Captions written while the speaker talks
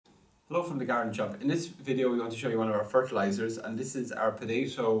Hello from the garden shop. In this video we want to show you one of our fertilizers, and this is our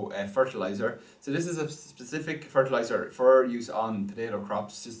potato fertilizer. So this is a specific fertilizer for use on potato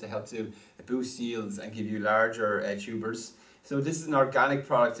crops, just to help to boost yields and give you larger tubers. So this is an organic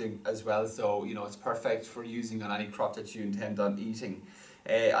product as well, so it's perfect for using on any crop that you intend on eating.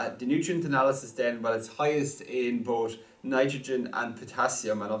 The nutrient analysis then, well, it's highest in both nitrogen and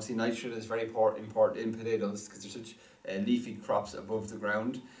potassium, and obviously nitrogen is very important in potatoes because they're such leafy crops above the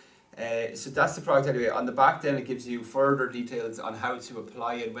ground. So that's the product anyway. On the back then it gives you further details on how to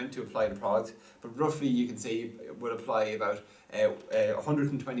apply it, when to apply the product, but roughly you can say you would apply about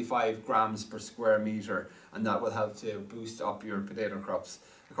 125 grams per square metre, and that will help to boost up your potato crops.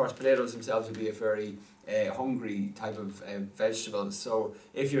 Of course, potatoes themselves will be a very hungry type of vegetable, so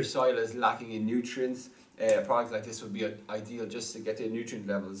if your soil is lacking in nutrients, a product like this would be ideal just to get the nutrient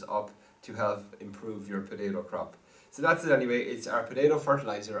levels up to help improve your potato crop. So that's it anyway. It's our potato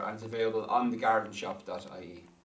fertilizer, and it's available on thegardenshop.ie.